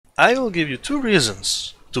I will give you 2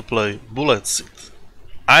 reasons to play Bullet Seed.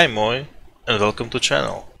 I'm Moy and welcome to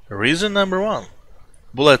channel. Reason number 1.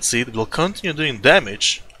 Bullet Seed will continue doing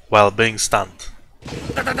damage while being stunned.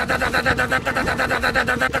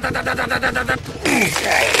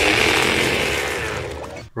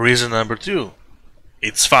 Reason number 2.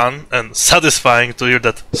 It's fun and satisfying to hear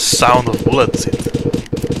that sound of Bullet Seed.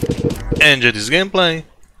 Enjoy this gameplay,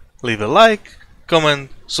 leave a like,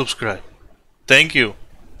 comment, subscribe. Thank you.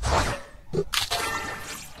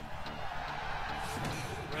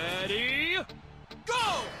 Ready,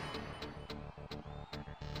 go!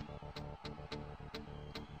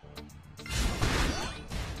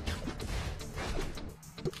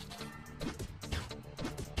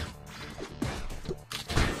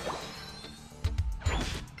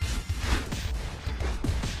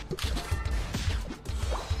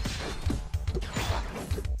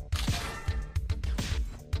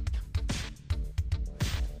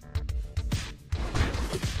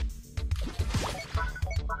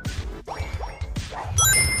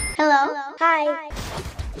 Hello. Hi.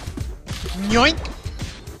 Yoink!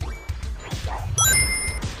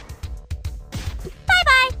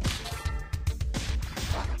 Bye-bye.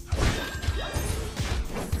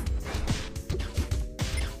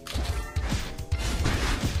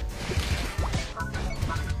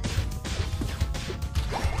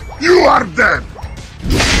 You are dead!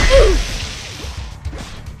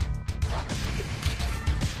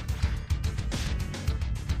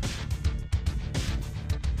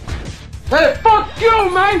 Hey, fuck you,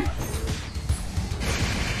 man!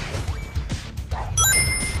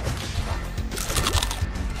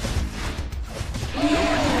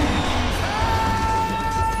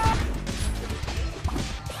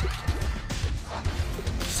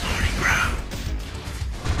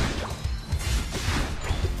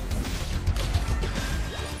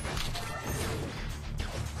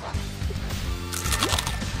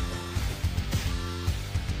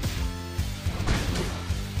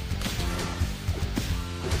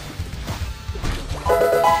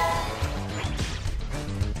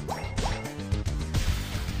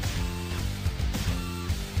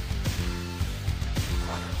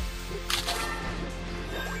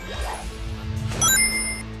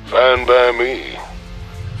 Fine by me.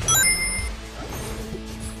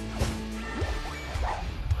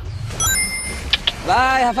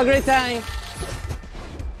 Bye, have a great time.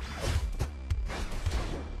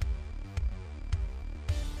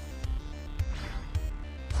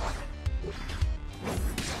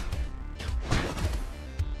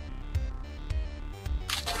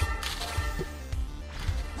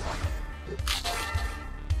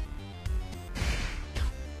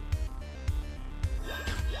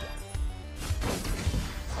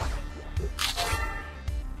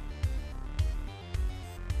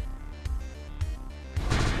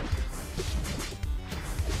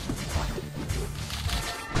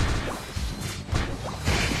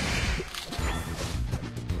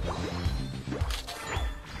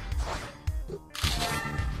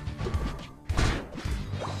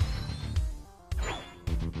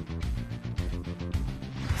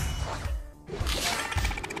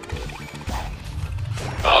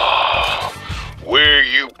 Where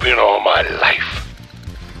you been all my life?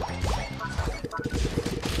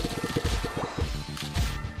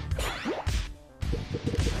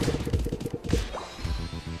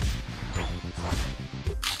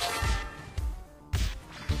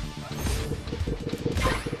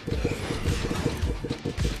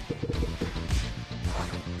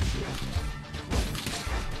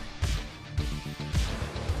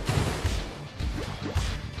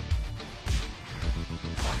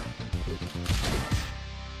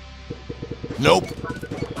 Nope.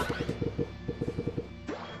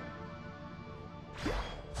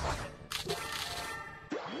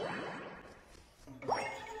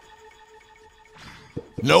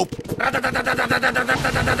 Nope.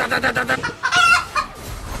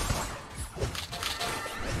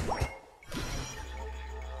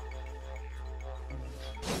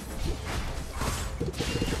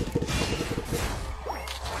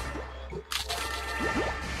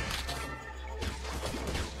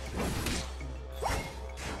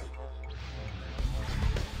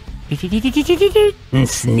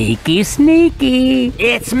 Sneaky, sneaky.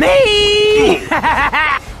 It's me!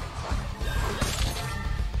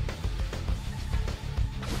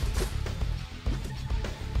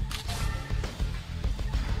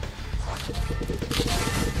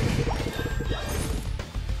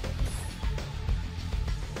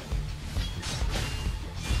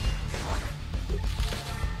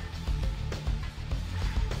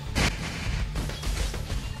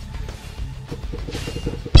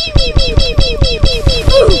 Beep, beep, beep, beep, beep,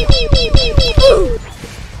 beep, beep, beep.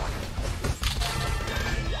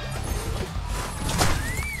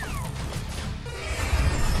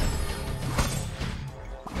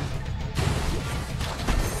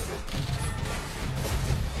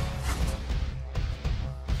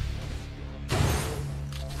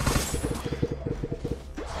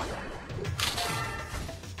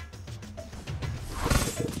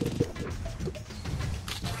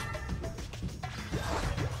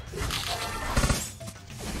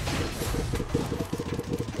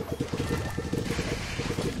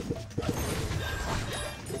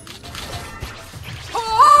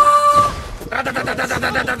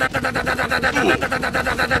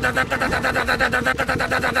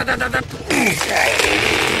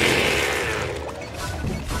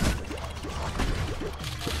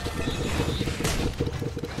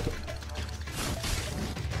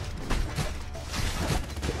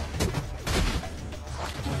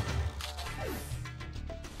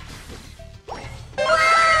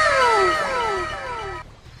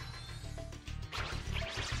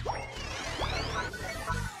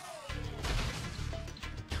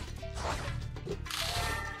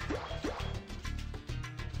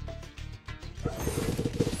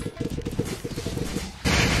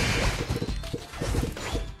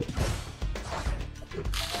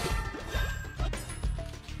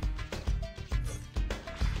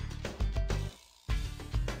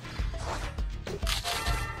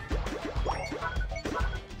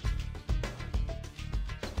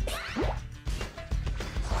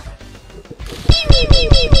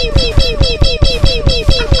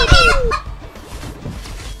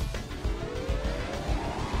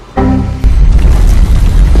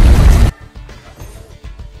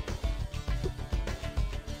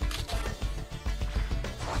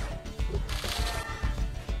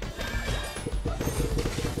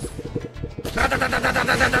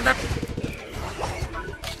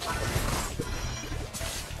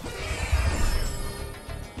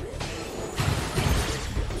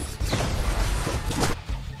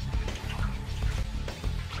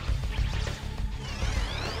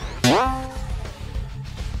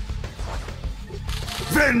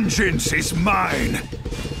 Vengeance is mine!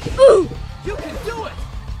 Ooh! You can do it!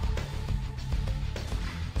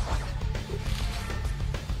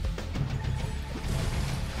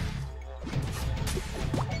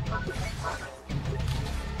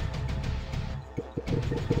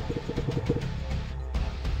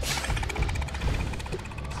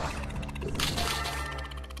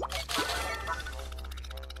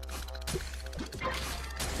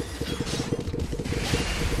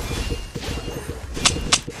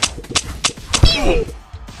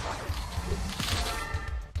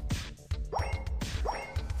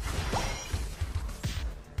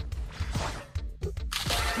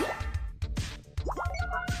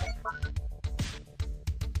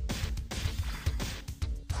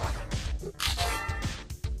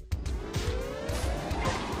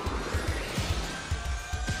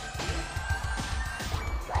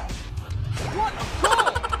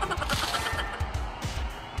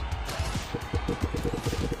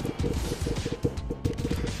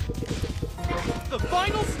 The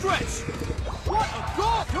final stretch! What a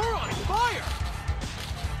goal! You're on fire!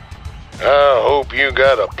 I hope you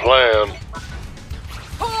got a plan.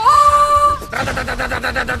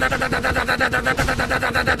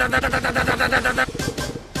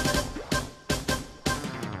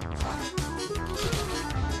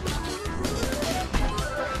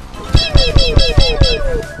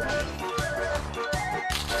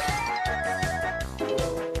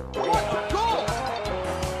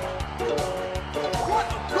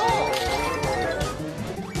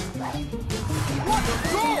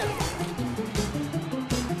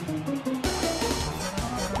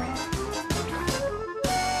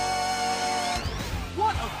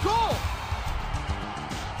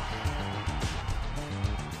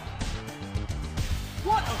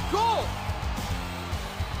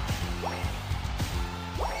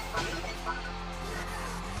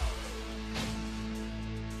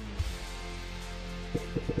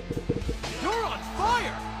 You're on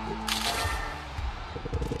fire!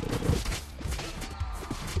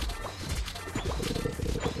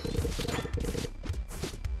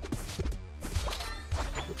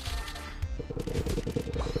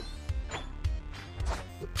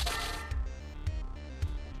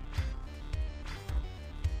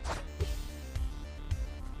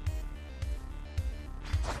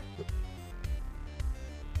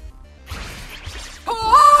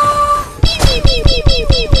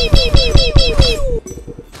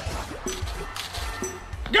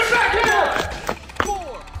 Get back here!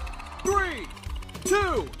 4, 3,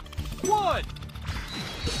 2, 1.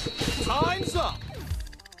 Time's up.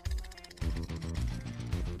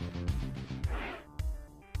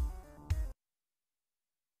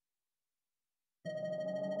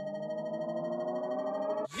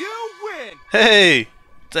 You win. Hey!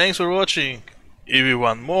 Thanks for watching! If you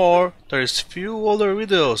want more, there's few other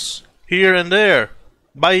videos here and there.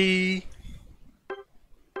 Bye!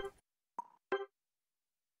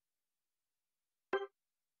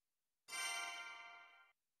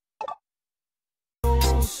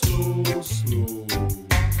 Slow.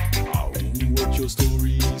 What your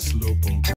story, Slowpoke?